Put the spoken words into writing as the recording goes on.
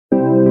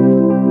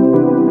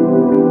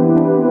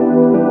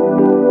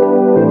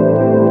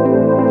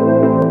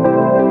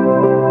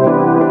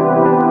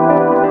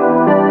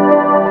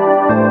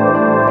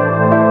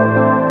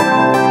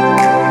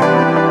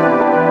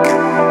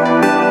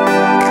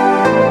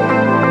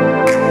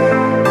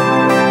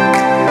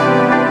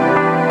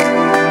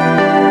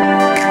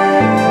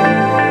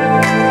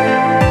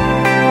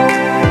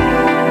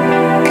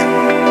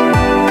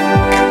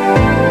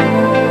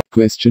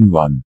Question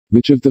 1.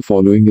 Which of the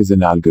following is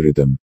an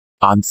algorithm?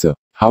 Answer.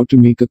 How to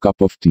make a cup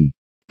of tea.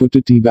 Put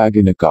a tea bag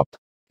in a cup.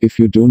 If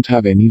you don't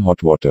have any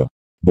hot water,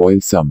 boil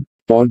some.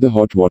 Pour the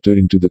hot water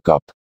into the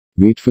cup.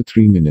 Wait for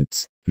 3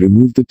 minutes.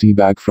 Remove the tea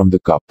bag from the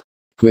cup.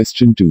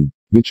 Question 2.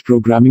 Which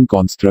programming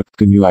construct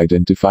can you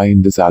identify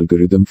in this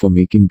algorithm for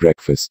making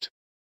breakfast?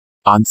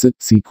 Answer.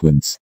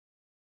 Sequence.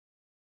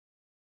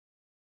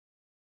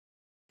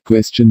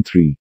 Question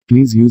 3.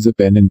 Please use a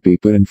pen and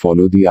paper and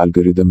follow the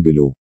algorithm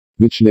below.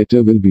 Which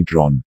letter will be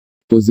drawn?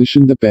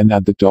 Position the pen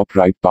at the top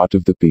right part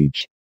of the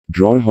page.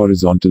 Draw a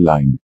horizontal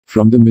line.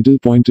 From the middle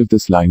point of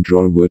this line,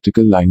 draw a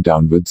vertical line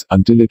downwards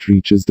until it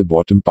reaches the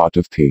bottom part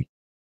of the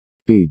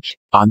page.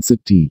 Answer.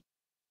 T.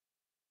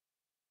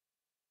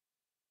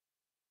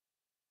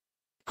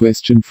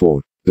 Question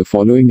 4. The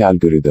following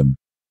algorithm.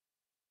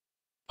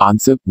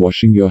 Answer.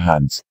 Washing your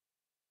hands.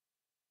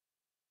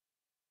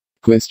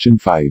 Question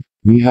 5.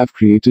 We have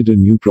created a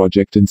new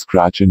project in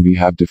Scratch and we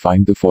have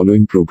defined the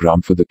following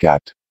program for the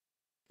cat.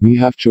 We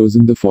have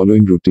chosen the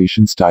following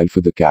rotation style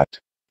for the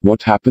cat.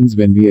 What happens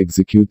when we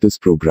execute this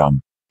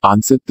program?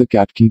 Answer. The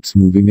cat keeps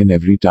moving and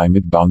every time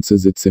it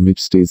bounces its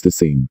image stays the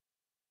same.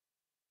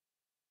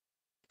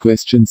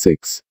 Question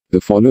 6.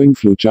 The following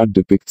flowchart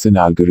depicts an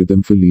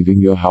algorithm for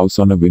leaving your house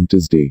on a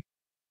winter's day.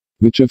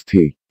 Which of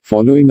the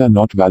following are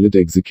not valid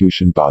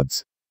execution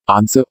paths?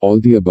 Answer. All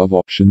the above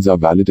options are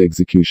valid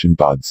execution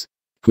paths.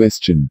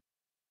 Question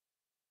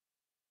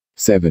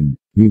 7.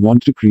 We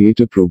want to create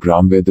a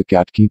program where the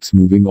cat keeps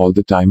moving all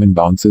the time and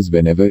bounces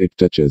whenever it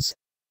touches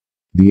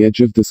the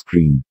edge of the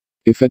screen.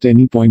 If at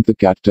any point the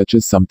cat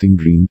touches something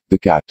green, the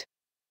cat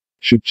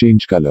should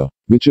change color.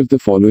 Which of the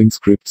following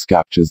scripts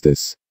captures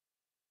this?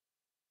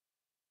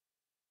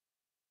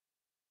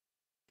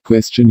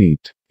 Question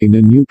 8. In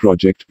a new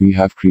project, we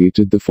have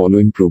created the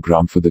following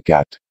program for the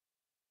cat.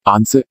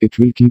 Answer. It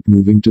will keep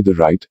moving to the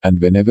right,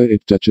 and whenever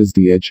it touches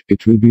the edge,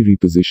 it will be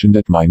repositioned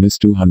at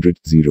 -200,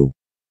 0.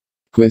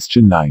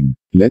 Question 9.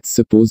 Let's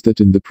suppose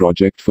that in the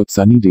project for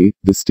sunny day,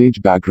 the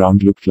stage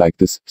background looked like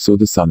this, so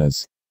the sun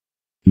is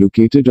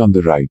located on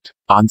the right.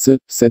 Answer.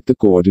 Set the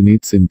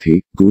coordinates in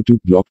the, go to,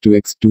 block to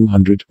x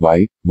 200,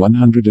 y,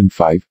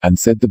 105, and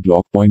set the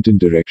block point in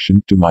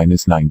direction to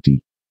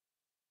 -90.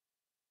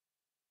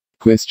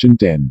 Question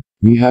 10.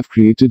 We have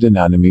created an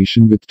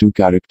animation with two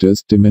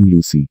characters, Tim and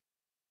Lucy.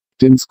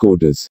 Tim's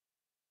code is.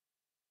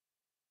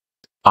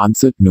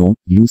 Answer. No,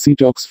 Lucy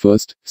talks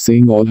first,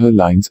 saying all her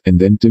lines, and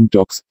then Tim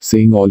talks,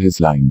 saying all his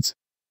lines.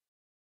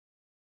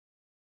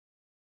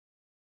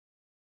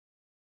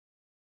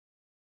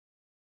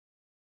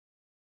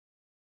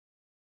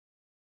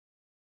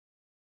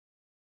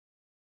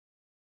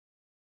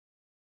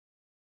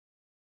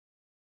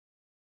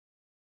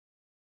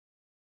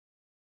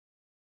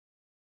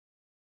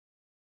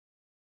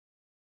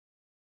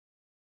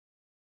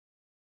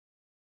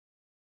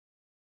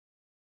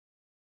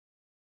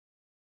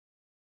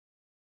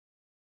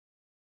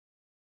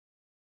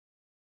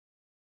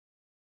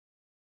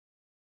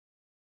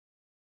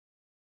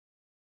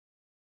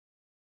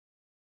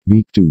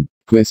 Week 2.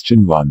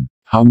 Question 1.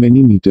 How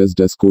many meters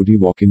does Cody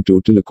walk in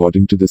total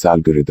according to this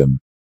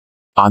algorithm?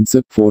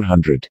 Answer.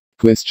 400.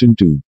 Question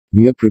 2.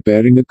 We are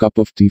preparing a cup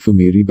of tea for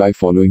Mary by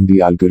following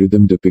the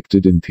algorithm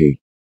depicted in the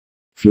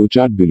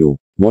flowchart below.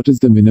 What is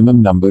the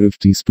minimum number of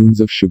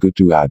teaspoons of sugar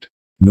to add?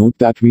 Note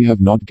that we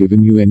have not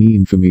given you any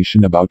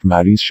information about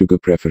Mary's sugar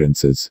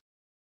preferences.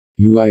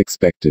 You are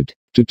expected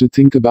to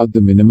think about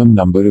the minimum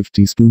number of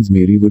teaspoons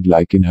Mary would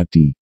like in her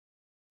tea.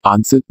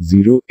 Answer.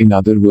 0. In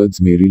other words,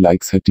 Mary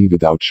likes her tea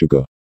without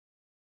sugar.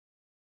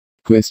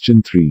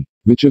 Question 3.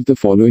 Which of the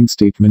following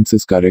statements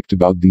is correct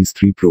about these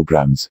three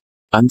programs?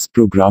 Ans.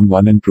 Program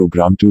 1 and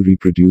Program 2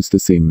 reproduce the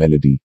same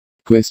melody.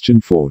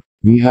 Question 4.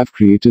 We have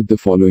created the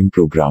following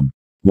program.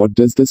 What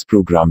does this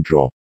program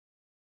draw?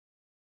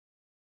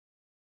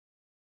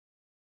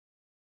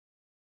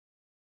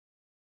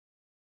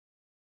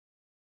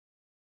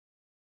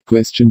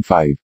 Question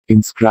 5.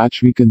 In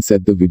Scratch we can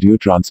set the video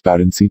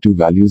transparency to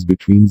values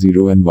between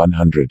 0 and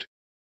 100.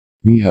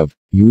 We have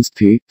used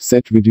the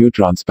set video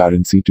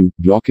transparency to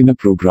block in a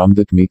program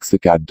that makes the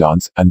cat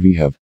dance, and we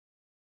have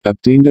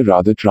obtained a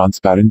rather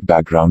transparent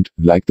background,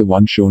 like the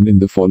one shown in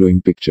the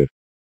following picture.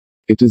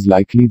 It is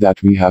likely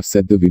that we have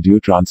set the video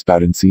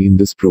transparency in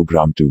this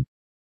program to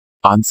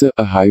answer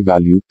a high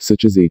value,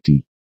 such as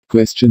 80.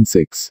 Question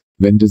 6.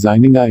 When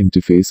designing our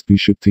interface, we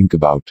should think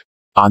about.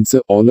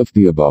 Answer. All of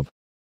the above.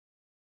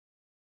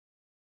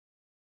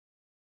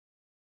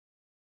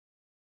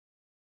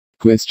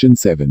 Question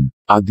 7.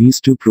 Are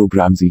these two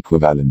programs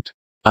equivalent?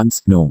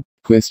 Ans. No.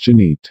 Question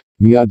 8.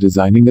 We are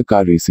designing a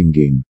car racing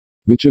game.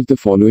 Which of the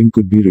following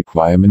could be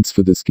requirements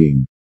for this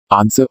game?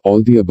 Answer.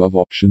 All the above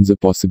options are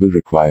possible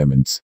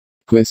requirements.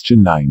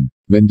 Question 9.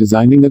 When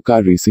designing a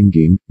car racing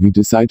game, we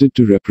decided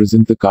to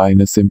represent the car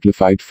in a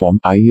simplified form,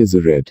 i.e. as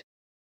a red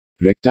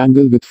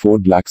rectangle with 4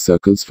 black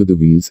circles for the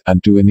wheels,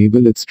 and to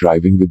enable its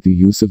driving with the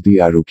use of the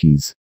arrow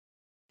keys.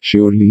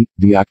 Surely,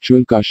 the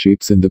actual car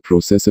shapes in the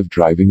process of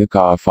driving a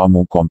car are far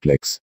more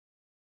complex.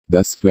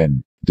 Thus,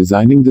 when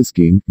designing this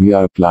game, we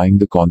are applying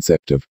the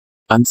concept of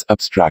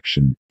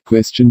Abstraction.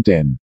 Question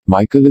 10.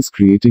 Michael is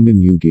creating a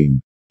new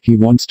game. He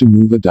wants to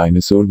move a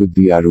dinosaur with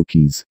the arrow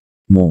keys.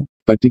 More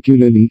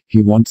particularly,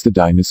 he wants the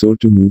dinosaur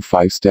to move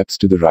 5 steps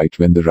to the right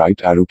when the right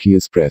arrow key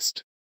is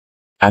pressed,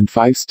 and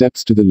 5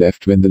 steps to the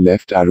left when the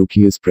left arrow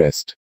key is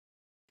pressed.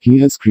 He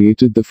has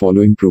created the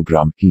following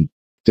program. He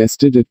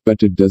tested it,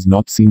 but it does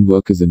not seem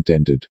work as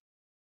intended.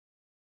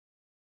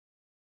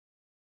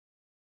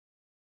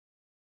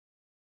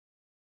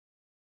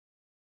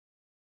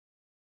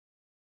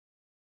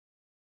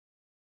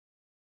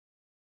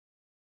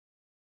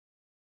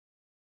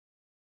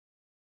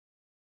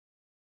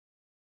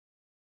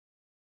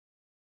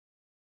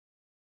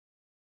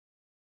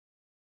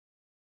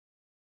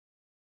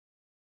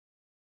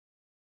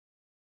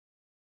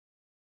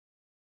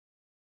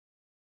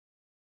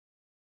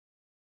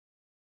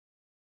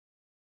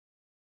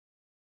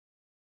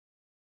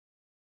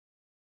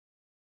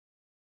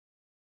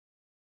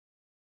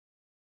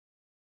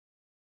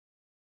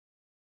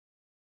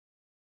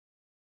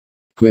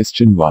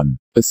 Question 1.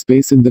 A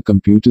space in the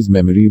computer's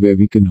memory where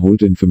we can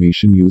hold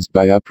information used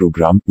by our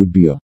program would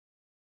be a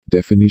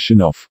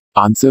definition of.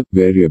 Answer,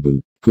 variable.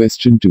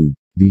 Question 2.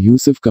 The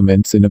use of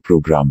comments in a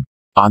program.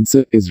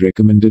 Answer, is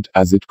recommended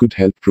as it could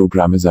help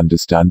programmers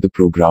understand the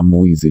program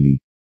more easily.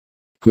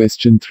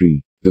 Question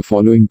 3. The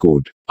following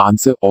code.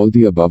 Answer, all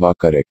the above are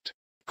correct.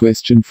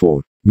 Question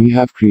 4. We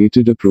have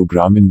created a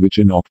program in which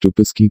an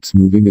octopus keeps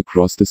moving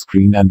across the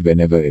screen, and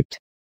whenever it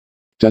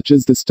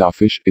touches the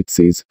starfish, it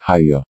says,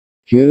 higher.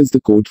 Here is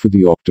the code for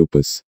the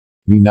octopus.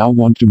 We now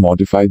want to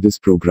modify this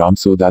program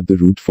so that the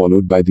route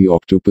followed by the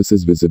octopus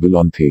is visible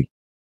on the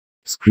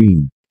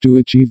screen. To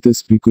achieve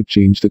this, we could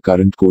change the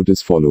current code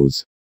as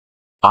follows.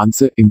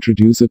 Answer,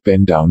 introduce a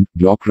pen down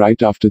block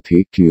right after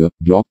the clear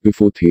block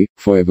before the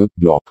forever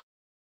block.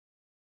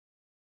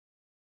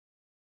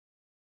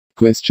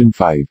 Question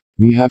 5.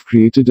 We have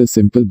created a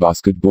simple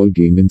basketball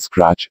game in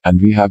Scratch,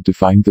 and we have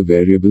defined the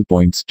variable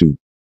points to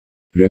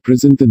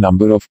represent the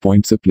number of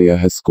points a player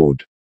has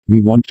scored. We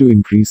want to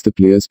increase the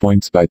player's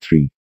points by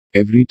 3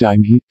 every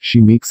time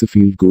she makes a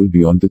field goal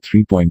beyond the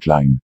 3-point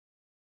line.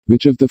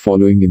 Which of the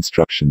following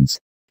instructions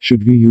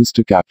should we use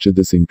to capture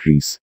this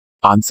increase?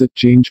 Answer,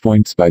 change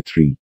points by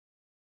 3.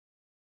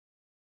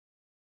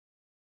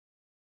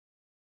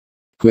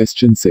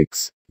 Question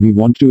 6. We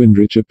want to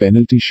enrich a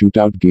penalty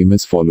shootout game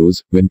as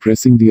follows. When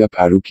pressing the up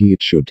arrow key,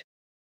 it should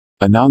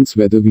announce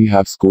whether we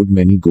have scored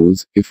many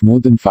goals, if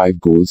more than 5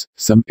 goals,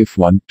 some if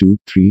 1, 2,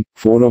 3,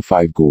 4 or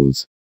 5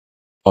 goals,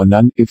 or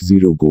none if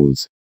 0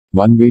 goals.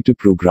 One way to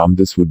program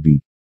this would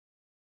be.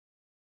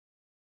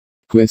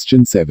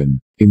 Question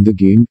 7. In the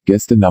game,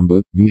 guess the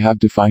number, we have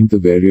defined the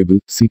variable,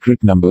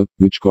 secret number,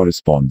 which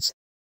corresponds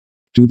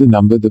to the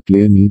number the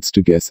player needs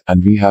to guess,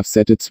 and we have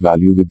set its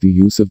value with the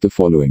use of the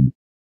following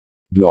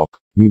block.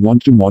 We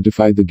want to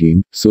modify the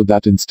game, so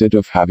that instead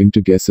of having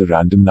to guess a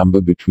random number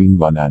between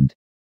 1 and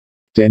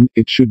 10,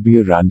 it should be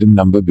a random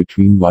number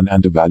between 1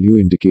 and a value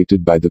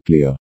indicated by the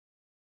player.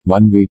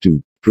 One way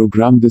to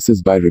program this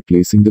is by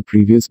replacing the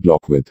previous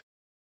block with.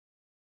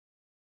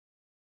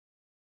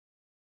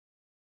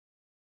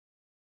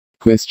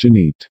 Question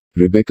 8.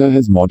 Rebecca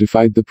has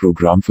modified the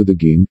program for the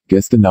game,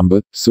 guess the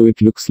number, so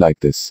it looks like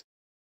this.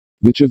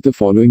 Which of the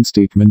following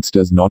statements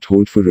does not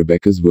hold for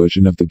Rebecca's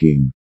version of the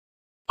game?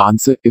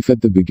 Answer, if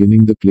at the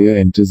beginning the player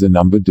enters a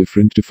number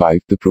different to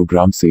 5, the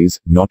program says,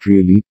 not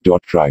really,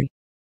 try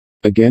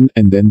again,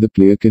 and then the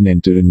player can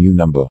enter a new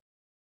number.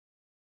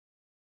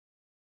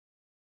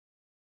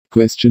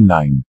 Question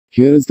 9.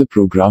 Here is the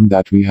program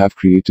that we have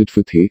created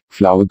for the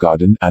flower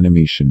garden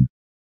animation.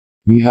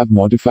 We have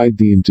modified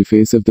the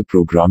interface of the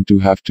program to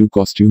have 2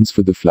 costumes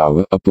for the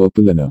flower, a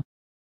purple and a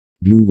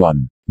blue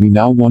one. We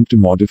now want to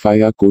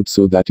modify our code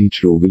so that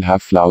each row will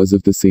have flowers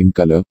of the same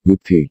color,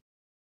 with the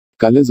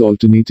colors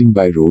alternating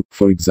by row,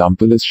 for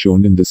example as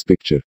shown in this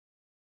picture.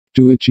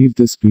 To achieve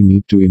this, we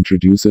need to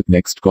introduce a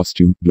next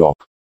costume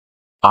block.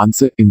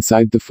 Answer,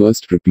 inside the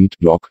first repeat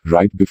block,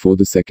 right before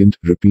the second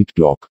repeat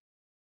block.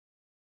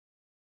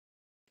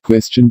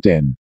 Question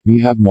 10. We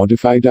have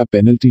modified our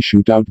penalty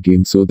shootout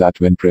game so that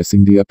when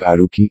pressing the up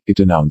arrow key, it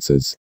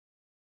announces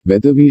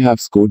whether we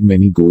have scored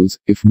many goals,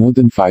 if more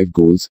than 5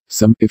 goals,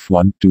 some if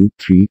 1, 2,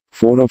 3,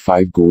 4 or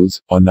 5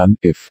 goals, or none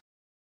if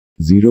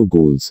 0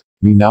 goals.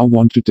 We now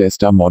want to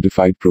test our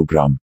modified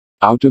program.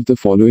 Out of the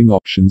following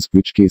options,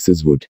 which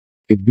cases would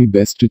it be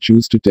best to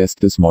choose to test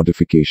this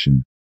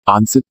modification?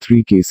 Answer,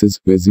 3 cases,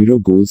 where 0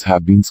 goals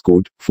have been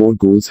scored, 4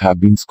 goals have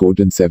been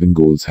scored and 7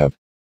 goals have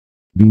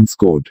been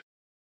scored.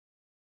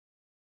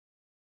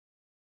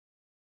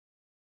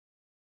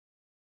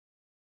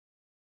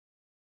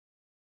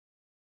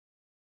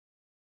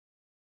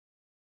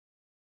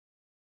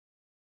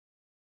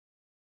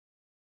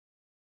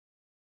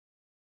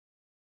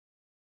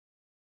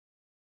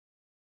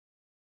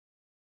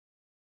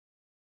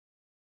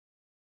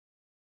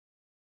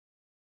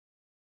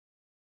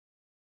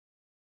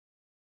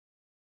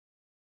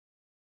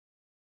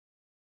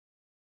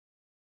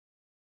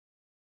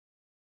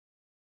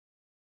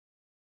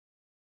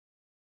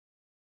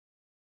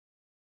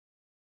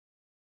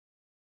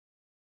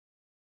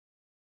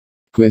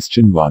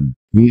 Question 1.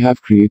 We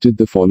have created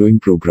the following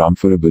program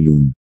for a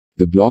balloon.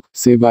 The block,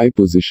 say y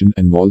position,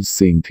 involves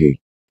saying the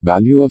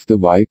value of the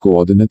y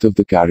coordinate of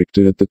the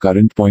character at the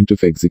current point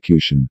of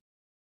execution.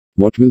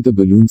 What will the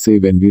balloon say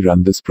when we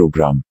run this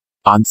program?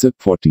 Answer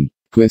 40.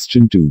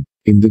 Question 2.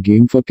 In the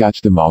game for Catch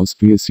the Mouse,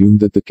 we assume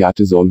that the cat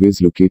is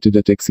always located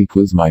at x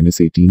equals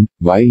 -18,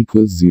 y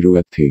equals 0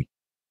 at the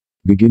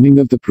beginning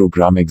of the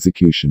program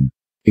execution.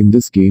 In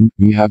this game,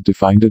 we have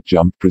defined a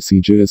jump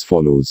procedure as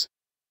follows.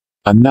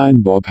 Anna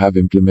and Bob have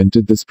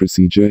implemented this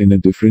procedure in a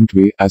different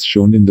way as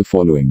shown in the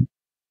following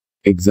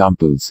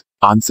examples.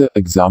 Answer.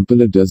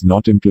 Example A does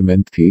not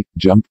implement the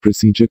jump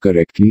procedure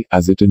correctly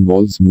as it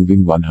involves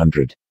moving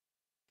 100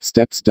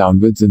 steps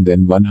downwards and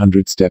then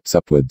 100 steps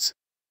upwards.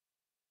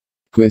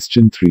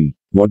 Question 3.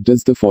 What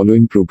does the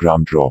following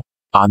program draw?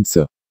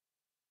 Answer.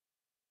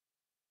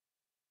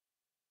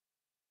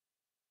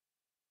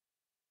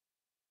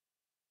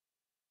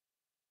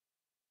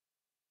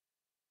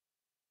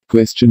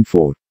 Question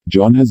 4.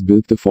 John has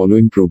built the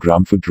following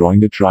program for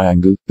drawing a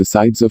triangle, the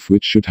sides of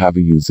which should have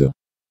a user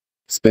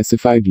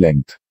specified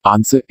length.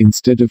 Answer.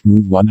 Instead of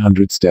move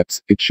 100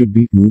 steps, it should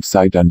be move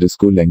side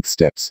 _ length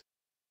steps.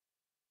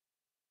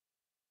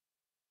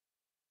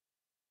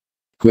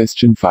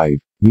 Question 5.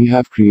 We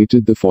have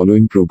created the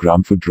following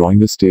program for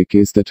drawing a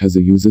staircase that has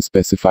a user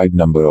specified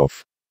number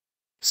of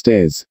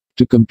stairs.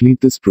 To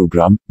complete this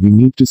program, we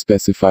need to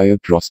specify a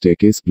draw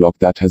staircase block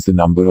that has the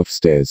number of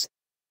stairs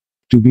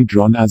to be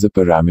drawn as a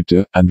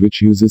parameter and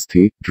which uses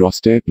the draw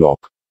stair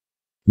block.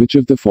 Which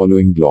of the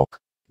following block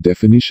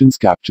definitions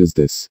captures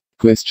this?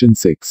 Question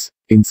 6.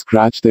 In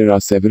Scratch there are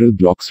several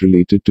blocks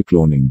related to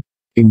cloning.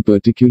 In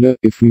particular,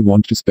 if we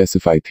want to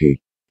specify the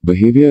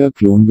behavior a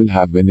clone will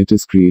have when it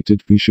is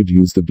created, we should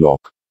use the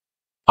block.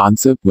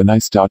 Answer. When I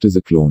start as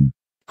a clone.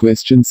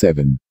 Question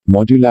 7.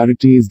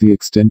 Modularity is the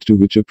extent to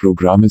which a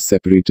program is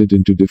separated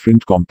into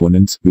different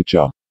components, which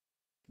are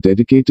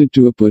dedicated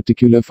to a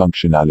particular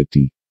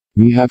functionality.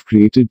 We have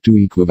created two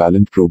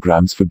equivalent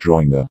programs for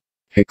drawing a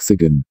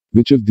hexagon.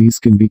 Which of these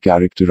can be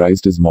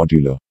characterized as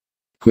modular?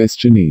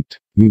 Question 8.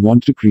 We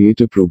want to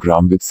create a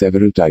program with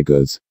several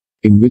tigers.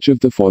 In which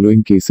of the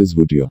following cases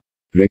would you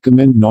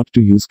recommend not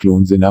to use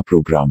clones in our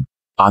program?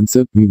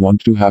 Answer. We want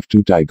to have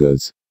two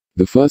tigers.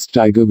 The first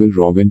tiger will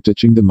roar when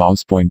touching the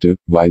mouse pointer,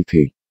 while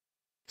the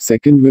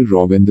second will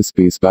roar when the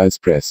spacebar is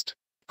pressed.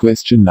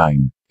 Question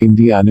 9. In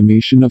the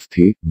animation of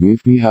the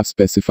wave, we have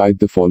specified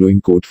the following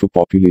code for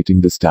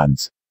populating the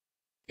stands.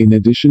 In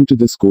addition to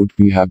this code,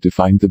 we have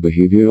defined the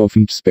behavior of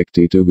each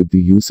spectator with the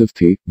use of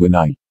the when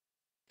I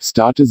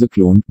start as a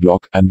clone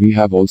block, and we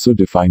have also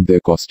defined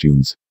their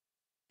costumes.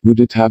 Would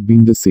it have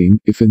been the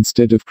same if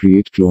instead of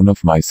create clone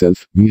of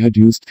myself, we had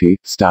used the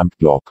stamp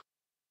block?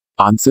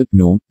 Answer.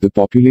 No, the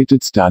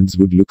populated stands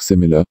would look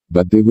similar,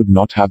 but they would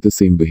not have the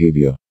same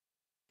behavior.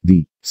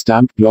 The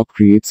stamp block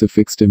creates a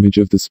fixed image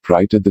of the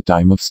sprite at the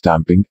time of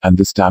stamping, and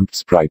the stamped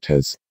sprite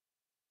has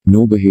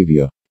no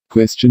behavior.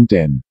 Question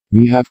 10.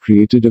 We have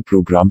created a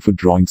program for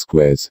drawing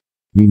squares.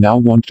 We now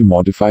want to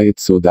modify it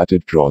so that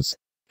it draws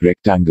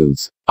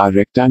rectangles. Our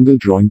rectangle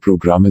drawing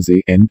program is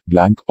a n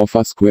blank of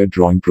our square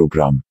drawing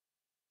program.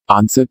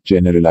 Answer.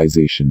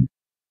 Generalization.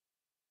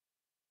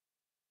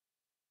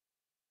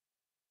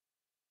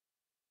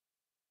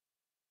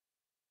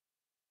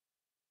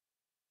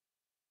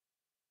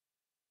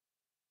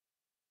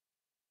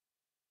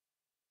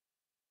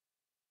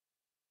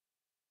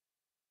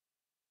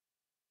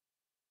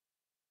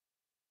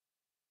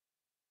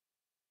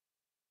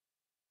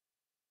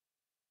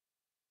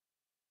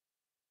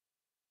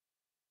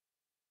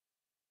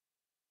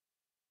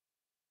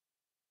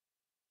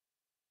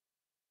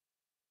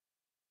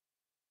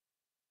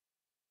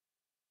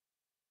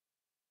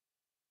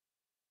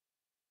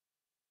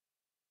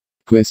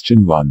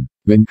 Question 1.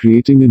 When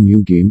creating a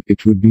new game,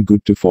 it would be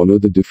good to follow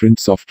the different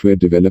software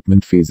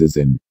development phases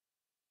in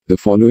the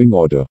following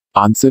order.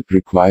 Answer.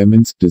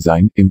 Requirements,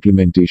 design,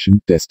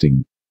 implementation,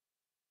 testing.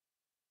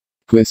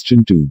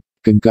 Question 2.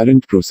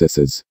 Concurrent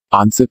processes.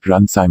 Answer.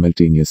 Run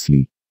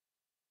simultaneously.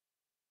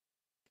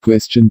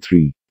 Question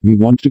 3. We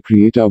want to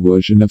create our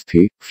version of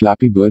the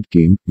Flappy Bird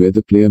game, where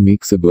the player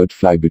makes a bird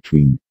fly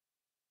between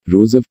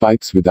rows of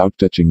pipes without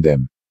touching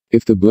them.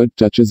 If the bird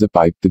touches a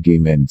pipe, the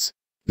game ends.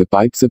 The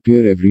pipes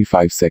appear every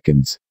 5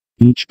 seconds.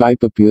 Each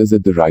pipe appears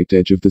at the right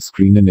edge of the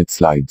screen and it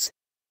slides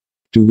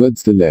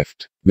towards the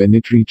left. When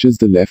it reaches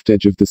the left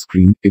edge of the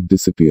screen, it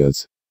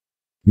disappears.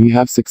 We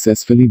have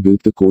successfully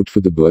built the code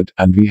for the bird,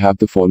 and we have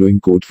the following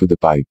code for the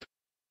pipe.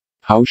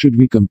 How should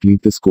we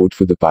complete this code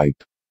for the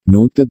pipe?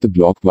 Note that the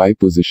block y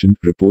position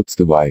reports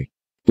the y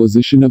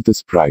position of the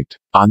sprite.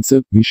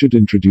 Answer. We should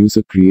introduce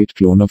a create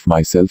clone of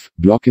myself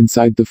block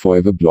inside the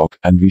forever block,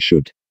 and we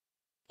should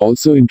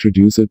also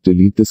introduce a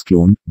delete this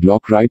clone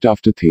block right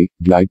after the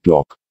glide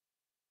block.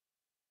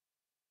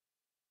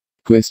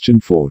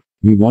 Question 4.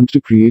 We want to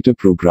create a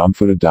program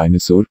for a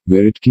dinosaur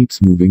where it keeps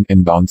moving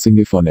and bouncing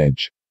if on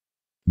edge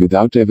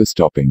without ever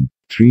stopping.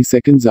 3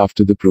 seconds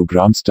after the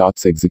program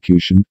starts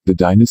execution, the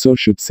dinosaur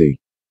should say,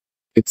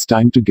 "It's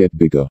time to get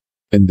bigger."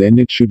 And then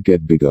it should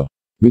get bigger.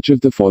 Which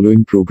of the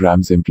following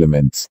programs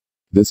implements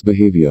this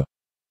behavior?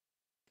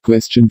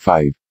 Question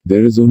 5.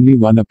 There is only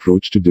one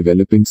approach to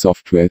developing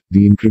software,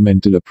 the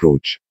incremental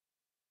approach.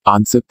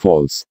 Answer: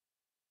 false.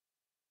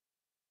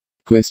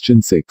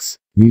 Question 6.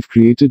 We've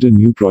created a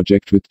new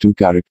project with 2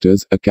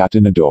 characters, a cat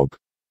and a dog.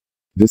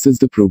 This is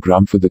the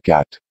program for the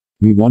cat.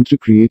 We want to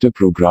create a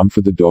program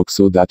for the dog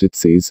so that it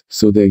says,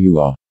 "So there you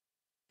are."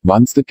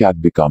 Once the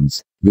cat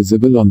becomes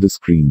visible on the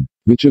screen.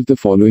 Which of the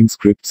following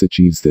scripts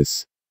achieves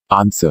this?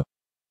 Answer.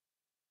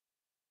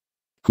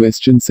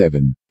 Question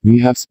 7. We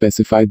have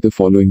specified the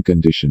following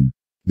condition.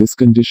 This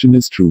condition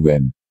is true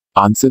when.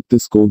 Answer: the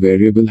score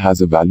variable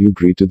has a value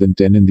greater than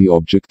 10 and the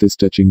object is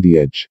touching the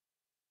edge.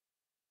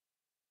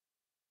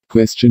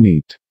 Question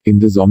 8. In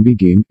the zombie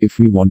game, if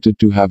we wanted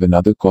to have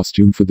another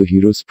costume for the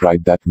hero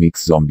sprite that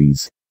makes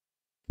zombies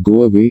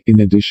go away, in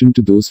addition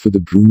to those for the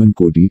broom and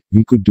Cody,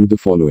 we could do the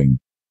following.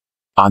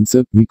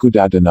 Answer: we could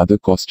add another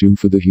costume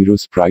for the hero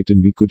sprite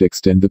and we could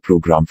extend the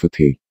program for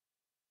the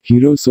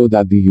hero so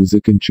that the user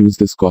can choose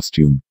this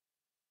costume.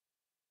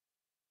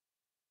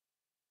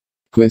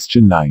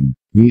 Question 9.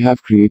 We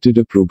have created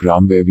a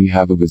program where we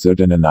have a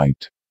wizard and a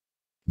knight.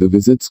 The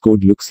wizard's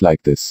code looks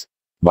like this,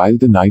 while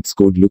the knight's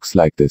code looks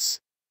like this.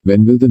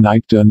 When will the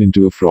knight turn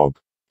into a frog?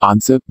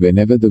 Answer: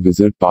 whenever the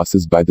wizard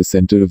passes by the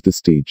center of the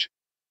stage.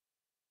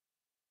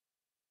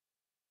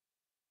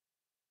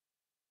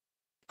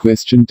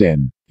 Question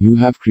 10. You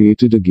have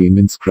created a game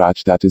in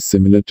Scratch that is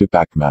similar to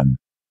Pac-Man.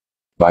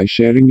 By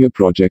sharing your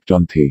project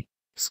on the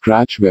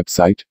Scratch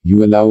website,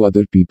 you allow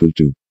other people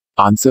to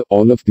answer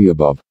all of the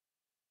above.